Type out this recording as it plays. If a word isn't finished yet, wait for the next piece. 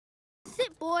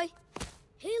boy.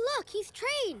 Hey, look, he's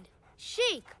trained.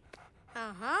 Shake.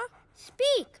 Uh-huh.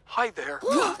 Speak. Hi there.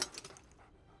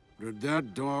 Did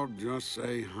that dog just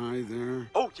say hi there?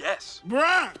 Oh, yes.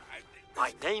 Bruh!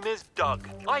 My name is Doug.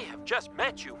 I have just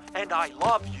met you, and I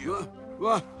love you.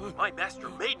 My master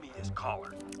made me this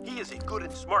collar. He is a good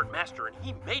and smart master, and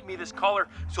he made me this collar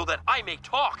so that I may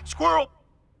talk. Squirrel!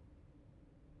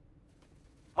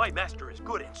 My master is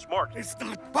good and smart. It's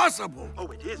not possible! Oh,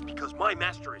 it is because my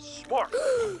master is smart.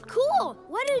 Cool.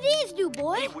 What do these do,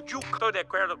 boy? Hey, would you go de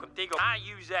acuerdo contigo? I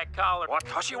use that collar.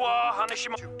 Watashi wa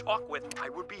hanashima to talk with. I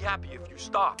would be happy if you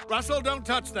stopped. Russell, don't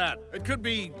touch that. It could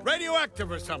be radioactive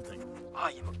or something.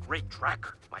 I am a great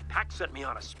tracker. My pack sent me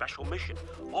on a special mission,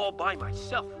 all by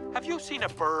myself. Have you seen a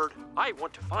bird? I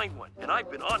want to find one, and I've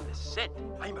been on this scent.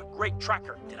 I'm a great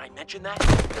tracker. Did I mention that?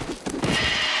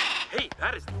 Hey,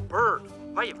 that is the bird.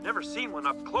 I have never seen one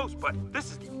up close, but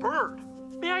this is the bird.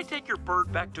 May I take your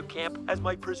bird back to camp as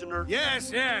my prisoner?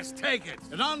 Yes, yes, take it.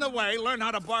 And on the way, learn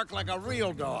how to bark like a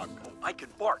real dog. Oh, I can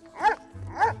bark.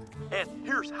 And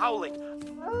here's howling.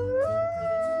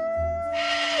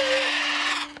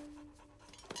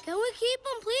 Can we keep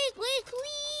him, please, please,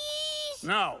 please?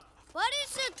 No. But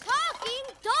it's a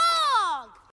talking dog!